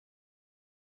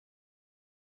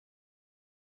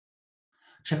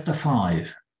Chapter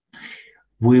 5,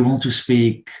 we want to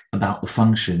speak about the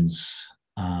functions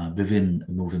within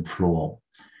a moving floor.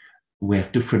 We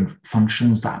have different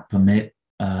functions that permit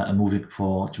a moving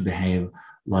floor to behave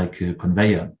like a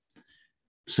conveyor.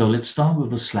 So let's start with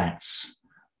the slats.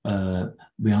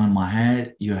 Behind my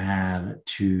head, you have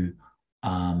two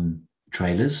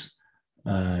trailers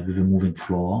with a moving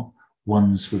floor.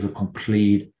 One's with a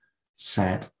complete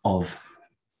set of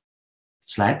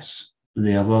slats,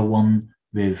 the other one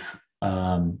with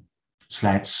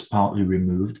slats partly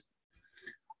removed.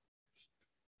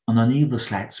 Underneath the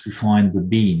slats, we find the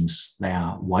beams. They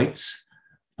are white.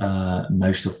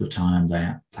 Most of the time,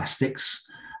 they're plastics,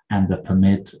 and they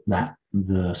permit that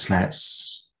the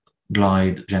slats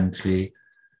glide gently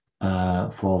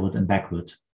forward and backward.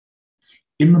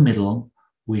 In the middle,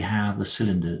 we have the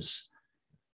cylinders.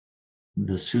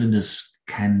 The cylinders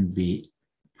can be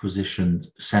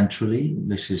positioned centrally.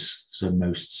 This is the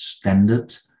most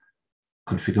standard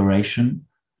configuration,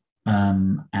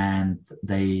 and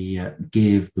they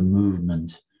give the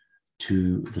movement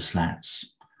to the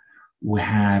slats. We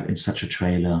have in such a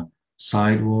trailer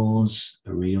sidewalls,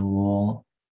 a rear wall,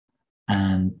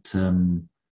 and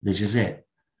this is it.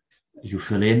 You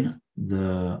fill in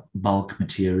the bulk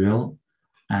material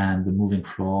and the moving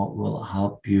floor will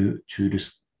help you to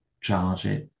discharge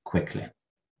it quickly.